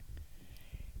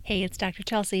Hey, it's Dr.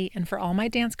 Chelsea, and for all my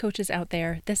dance coaches out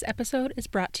there, this episode is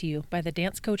brought to you by the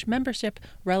Dance Coach Membership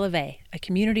Releve, a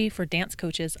community for dance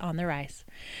coaches on the rise.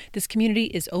 This community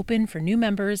is open for new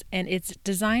members, and it's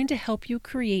designed to help you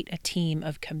create a team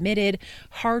of committed,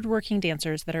 hardworking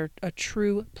dancers that are a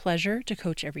true pleasure to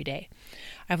coach every day.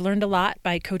 I've learned a lot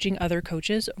by coaching other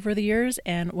coaches over the years,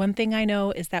 and one thing I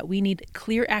know is that we need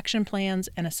clear action plans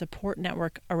and a support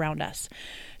network around us.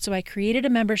 So I created a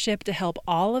membership to help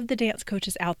all of the dance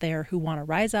coaches out there who want to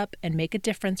rise up and make a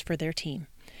difference for their team.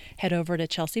 Head over to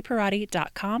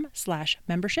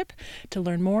chelseaparati.com/membership to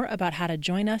learn more about how to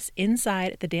join us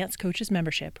inside the Dance Coaches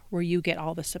Membership, where you get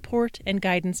all the support and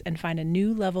guidance and find a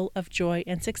new level of joy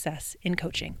and success in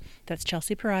coaching. That's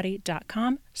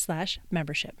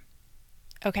chelseaparati.com/membership.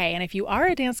 Okay, and if you are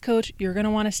a dance coach, you're going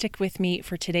to want to stick with me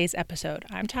for today's episode.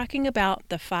 I'm talking about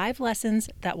the 5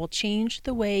 lessons that will change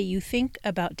the way you think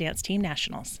about dance team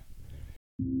nationals.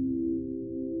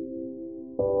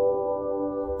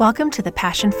 Welcome to the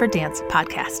Passion for Dance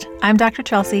podcast. I'm Dr.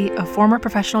 Chelsea, a former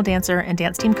professional dancer and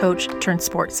dance team coach turned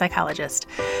sports psychologist.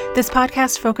 This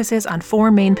podcast focuses on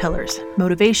 4 main pillars: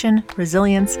 motivation,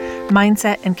 resilience,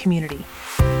 mindset, and community.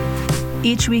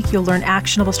 Each week, you'll learn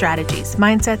actionable strategies,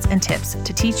 mindsets, and tips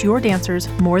to teach your dancers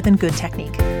more than good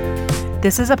technique.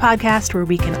 This is a podcast where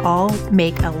we can all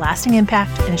make a lasting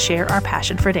impact and share our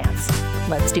passion for dance.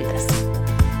 Let's do this.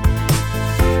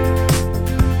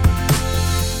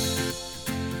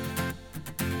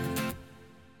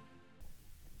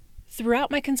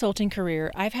 Throughout my consulting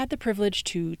career, I've had the privilege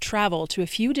to travel to a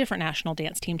few different national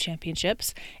dance team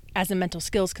championships as a mental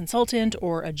skills consultant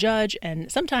or a judge,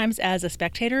 and sometimes as a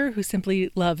spectator who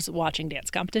simply loves watching dance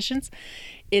competitions.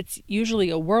 It's usually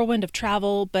a whirlwind of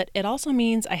travel, but it also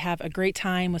means I have a great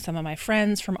time with some of my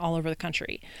friends from all over the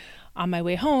country. On my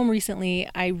way home recently,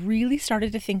 I really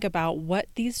started to think about what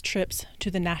these trips to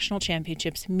the national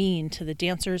championships mean to the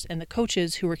dancers and the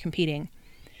coaches who are competing.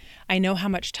 I know how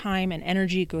much time and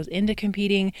energy goes into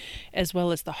competing, as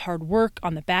well as the hard work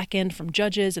on the back end from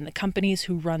judges and the companies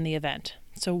who run the event.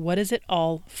 So what is it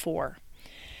all for?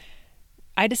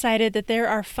 I decided that there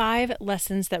are 5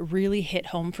 lessons that really hit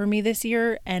home for me this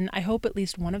year, and I hope at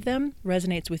least one of them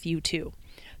resonates with you too.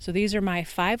 So these are my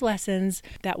 5 lessons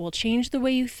that will change the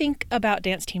way you think about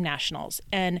Dance Team Nationals.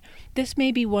 And this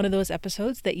may be one of those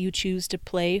episodes that you choose to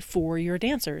play for your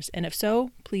dancers. And if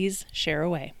so, please share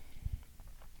away.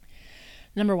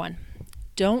 Number 1,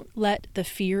 don't let the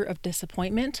fear of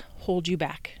disappointment hold you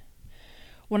back.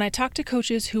 When I talk to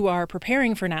coaches who are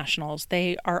preparing for nationals,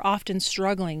 they are often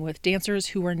struggling with dancers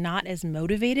who are not as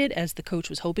motivated as the coach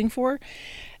was hoping for,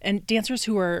 and dancers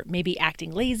who are maybe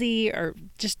acting lazy or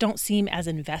just don't seem as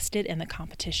invested in the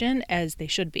competition as they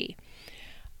should be.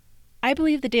 I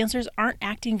believe the dancers aren't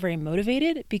acting very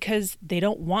motivated because they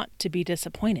don't want to be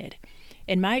disappointed.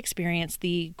 In my experience,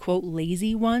 the quote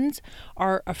lazy ones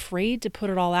are afraid to put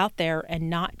it all out there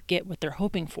and not get what they're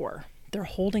hoping for. They're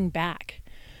holding back.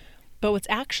 But what's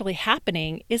actually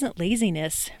happening isn't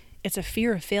laziness, it's a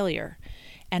fear of failure.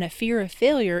 And a fear of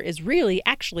failure is really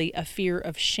actually a fear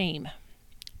of shame.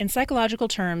 In psychological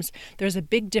terms, there's a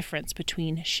big difference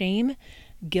between shame,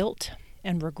 guilt,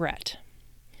 and regret.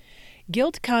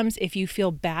 Guilt comes if you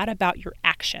feel bad about your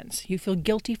actions. You feel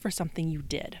guilty for something you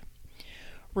did.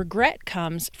 Regret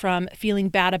comes from feeling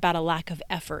bad about a lack of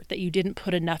effort, that you didn't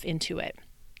put enough into it.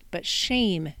 But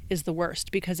shame is the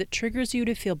worst because it triggers you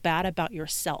to feel bad about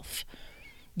yourself.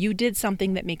 You did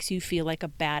something that makes you feel like a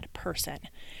bad person.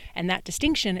 And that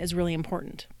distinction is really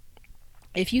important.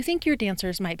 If you think your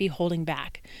dancers might be holding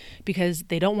back because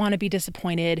they don't want to be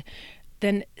disappointed,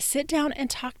 then sit down and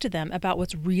talk to them about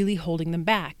what's really holding them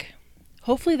back.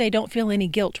 Hopefully they don't feel any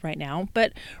guilt right now,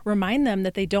 but remind them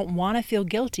that they don't want to feel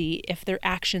guilty if their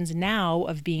actions now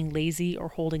of being lazy or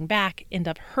holding back end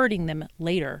up hurting them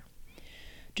later.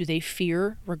 Do they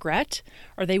fear regret?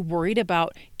 Are they worried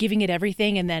about giving it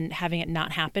everything and then having it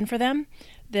not happen for them?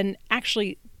 Then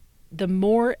actually, the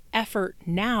more effort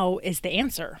now is the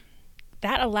answer.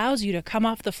 That allows you to come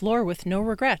off the floor with no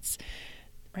regrets,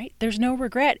 right? There's no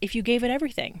regret if you gave it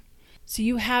everything. So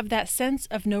you have that sense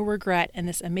of no regret and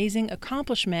this amazing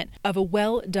accomplishment of a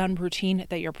well-done routine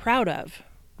that you're proud of,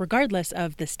 regardless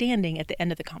of the standing at the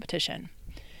end of the competition.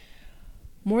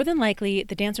 More than likely,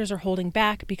 the dancers are holding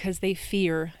back because they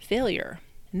fear failure,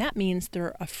 and that means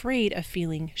they're afraid of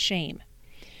feeling shame.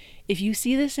 If you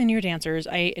see this in your dancers,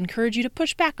 I encourage you to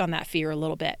push back on that fear a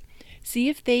little bit. See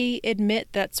if they admit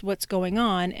that's what's going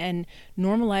on and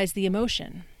normalize the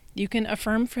emotion. You can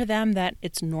affirm for them that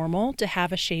it's normal to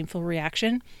have a shameful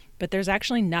reaction, but there's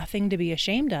actually nothing to be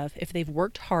ashamed of if they've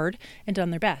worked hard and done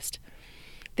their best.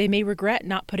 They may regret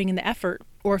not putting in the effort,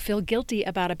 or feel guilty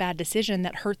about a bad decision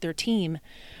that hurt their team,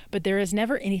 but there is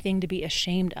never anything to be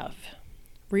ashamed of.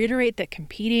 Reiterate that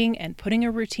competing and putting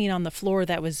a routine on the floor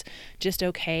that was just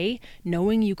okay,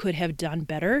 knowing you could have done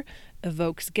better,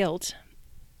 evokes guilt.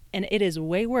 And it is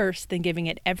way worse than giving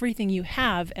it everything you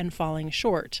have and falling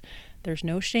short. There's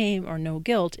no shame or no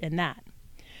guilt in that.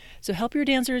 So help your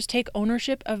dancers take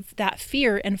ownership of that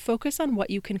fear and focus on what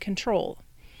you can control.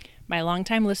 My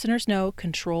longtime listeners know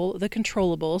control the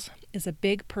controllables is a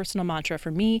big personal mantra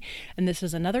for me, and this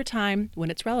is another time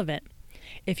when it's relevant.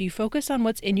 If you focus on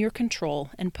what's in your control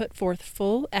and put forth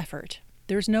full effort,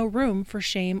 there's no room for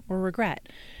shame or regret,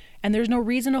 and there's no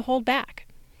reason to hold back.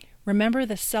 Remember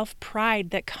the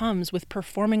self-pride that comes with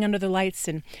performing under the lights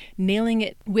and nailing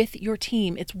it with your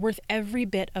team. It's worth every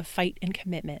bit of fight and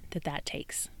commitment that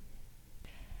takes.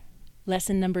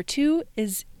 Lesson number 2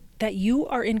 is that you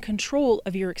are in control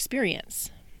of your experience.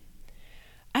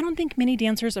 I don't think many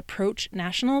dancers approach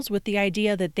nationals with the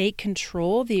idea that they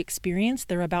control the experience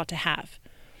they're about to have.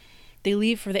 They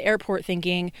leave for the airport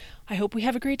thinking, I hope we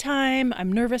have a great time.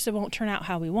 I'm nervous it won't turn out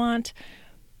how we want.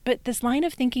 But this line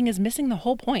of thinking is missing the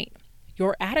whole point.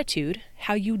 Your attitude,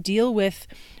 how you deal with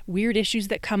weird issues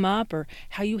that come up, or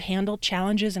how you handle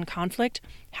challenges and conflict,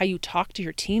 how you talk to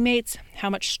your teammates, how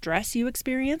much stress you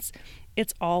experience,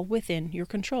 it's all within your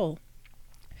control.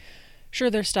 Sure,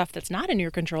 there's stuff that's not in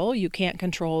your control. You can't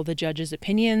control the judges'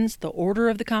 opinions, the order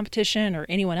of the competition, or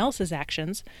anyone else's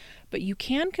actions, but you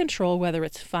can control whether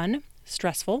it's fun,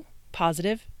 stressful,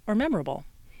 positive, or memorable.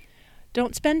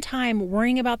 Don't spend time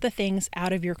worrying about the things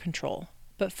out of your control,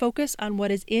 but focus on what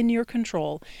is in your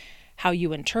control, how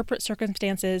you interpret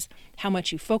circumstances, how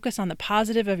much you focus on the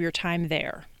positive of your time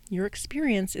there. Your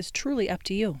experience is truly up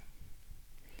to you.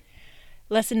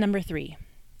 Lesson number 3.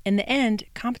 In the end,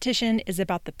 competition is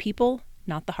about the people,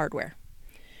 not the hardware.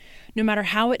 No matter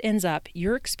how it ends up,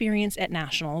 your experience at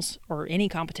nationals, or any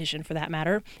competition for that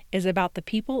matter, is about the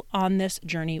people on this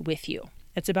journey with you.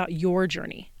 It's about your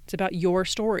journey. It's about your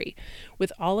story,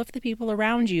 with all of the people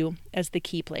around you as the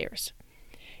key players.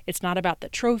 It's not about the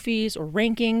trophies or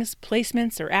rankings,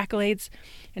 placements or accolades.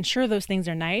 And sure, those things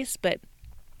are nice, but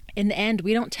in the end,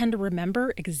 we don't tend to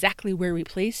remember exactly where we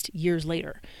placed years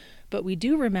later. But we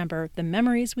do remember the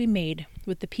memories we made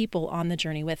with the people on the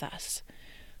journey with us.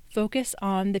 Focus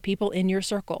on the people in your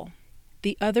circle,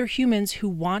 the other humans who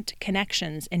want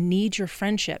connections and need your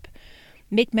friendship.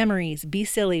 Make memories, be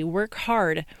silly, work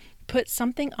hard. Put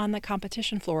something on the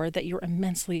competition floor that you're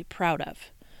immensely proud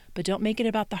of. But don't make it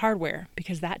about the hardware,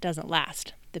 because that doesn't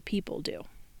last. The people do.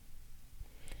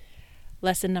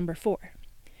 Lesson number 4.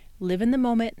 Live in the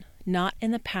moment, not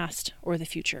in the past or the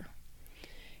future.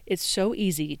 It's so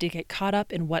easy to get caught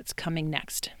up in what's coming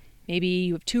next. Maybe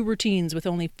you have 2 routines with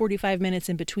only 45 minutes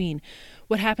in between.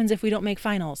 What happens if we don't make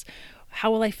finals?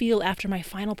 How will I feel after my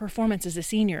final performance as a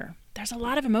senior? There's a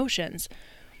lot of emotions.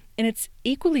 And it's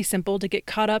equally simple to get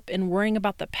caught up in worrying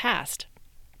about the past.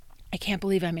 I can't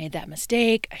believe I made that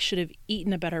mistake. I should have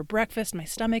eaten a better breakfast. My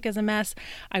stomach is a mess.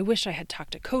 I wish I had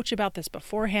talked to coach about this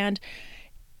beforehand.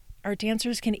 Our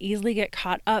dancers can easily get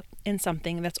caught up in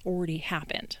something that's already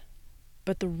happened.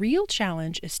 But the real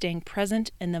challenge is staying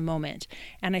present in the moment.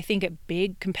 And I think at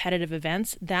big competitive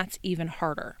events, that's even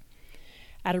harder.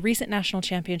 At a recent national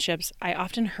championships, I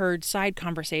often heard side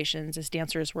conversations as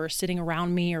dancers were sitting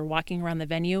around me or walking around the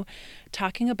venue,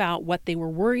 talking about what they were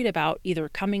worried about either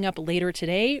coming up later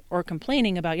today or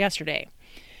complaining about yesterday.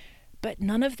 But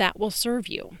none of that will serve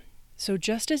you. So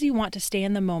just as you want to stay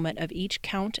in the moment of each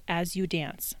count as you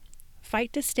dance,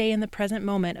 fight to stay in the present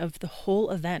moment of the whole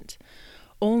event.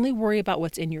 Only worry about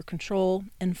what's in your control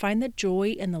and find the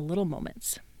joy in the little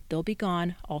moments. They'll be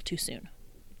gone all too soon.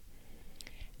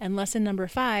 And lesson number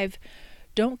 5,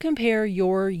 don't compare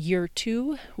your year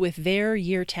 2 with their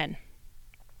year 10.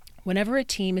 Whenever a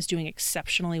team is doing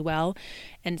exceptionally well,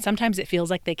 and sometimes it feels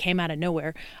like they came out of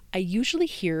nowhere, I usually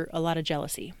hear a lot of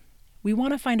jealousy. We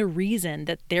want to find a reason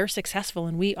that they're successful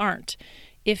and we aren't.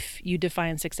 If you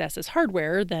define success as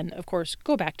hardware, then of course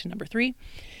go back to number 3.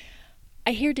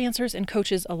 I hear dancers and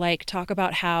coaches alike talk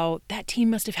about how that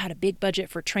team must have had a big budget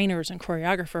for trainers and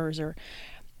choreographers, or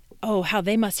how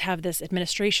they must have this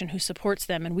administration who supports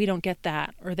them and we don't get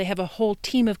that, or they have a whole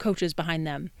team of coaches behind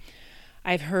them.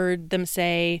 I've heard them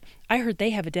say, I heard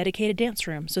they have a dedicated dance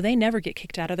room, so they never get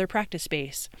kicked out of their practice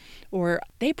space, or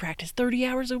they practice 30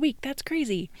 hours a week. That's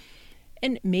crazy.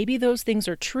 And maybe those things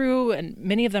are true, and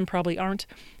many of them probably aren't.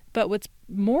 But what's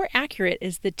more accurate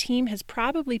is the team has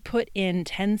probably put in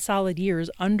 10 solid years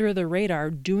under the radar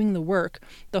doing the work.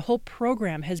 The whole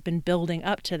program has been building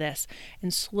up to this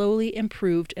and slowly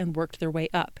improved and worked their way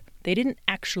up. They didn't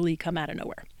actually come out of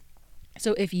nowhere.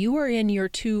 So if you are in year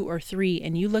 2 or 3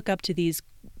 and you look up to these,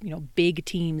 big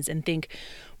teams and think,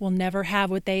 we'll never have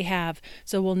what they have,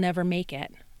 so we'll never make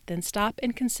it, then stop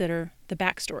and consider the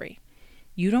backstory.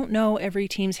 You don't know every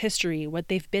team's history, what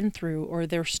they've been through, or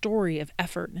their story of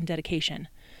effort and dedication.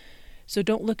 So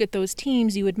don't look at those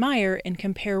teams you admire and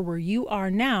compare where you are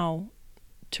now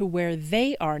to where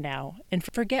they are now and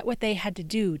forget what they had to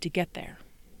do to get there.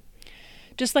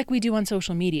 Just like we do on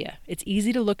social media, it's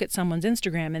easy to look at someone's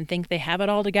Instagram and think they have it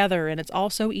all together and it's all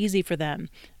so easy for them.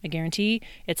 I guarantee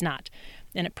it's not.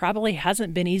 And it probably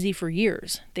hasn't been easy for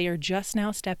years. They are just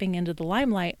now stepping into the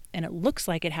limelight and it looks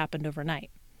like it happened overnight.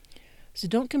 So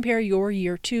don't compare your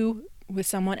year 2 with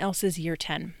someone else's year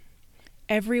 10.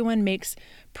 Everyone makes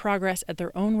progress at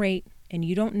their own rate, and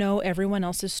you don't know everyone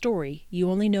else's story. You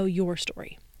only know your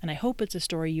story. And I hope it's a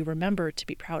story you remember to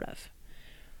be proud of.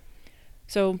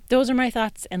 So those are my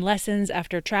thoughts and lessons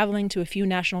after traveling to a few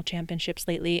national championships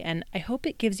lately, and I hope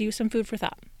it gives you some food for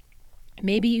thought.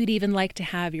 Maybe you'd even like to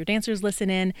have your dancers listen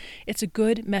in. It's a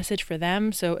good message for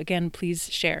them, so again,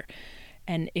 please share.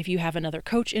 And if you have another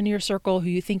coach in your circle who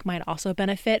you think might also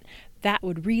benefit, that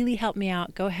would really help me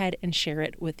out. Go ahead and share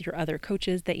it with your other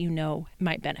coaches that you know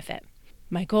might benefit.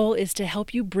 My goal is to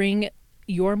help you bring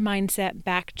your mindset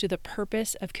back to the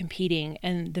purpose of competing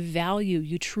and the value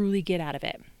you truly get out of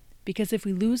it. Because if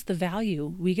we lose the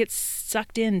value, we get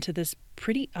sucked into this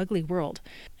pretty ugly world.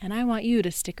 And I want you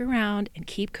to stick around and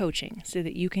keep coaching so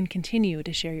that you can continue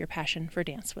to share your passion for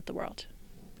dance with the world.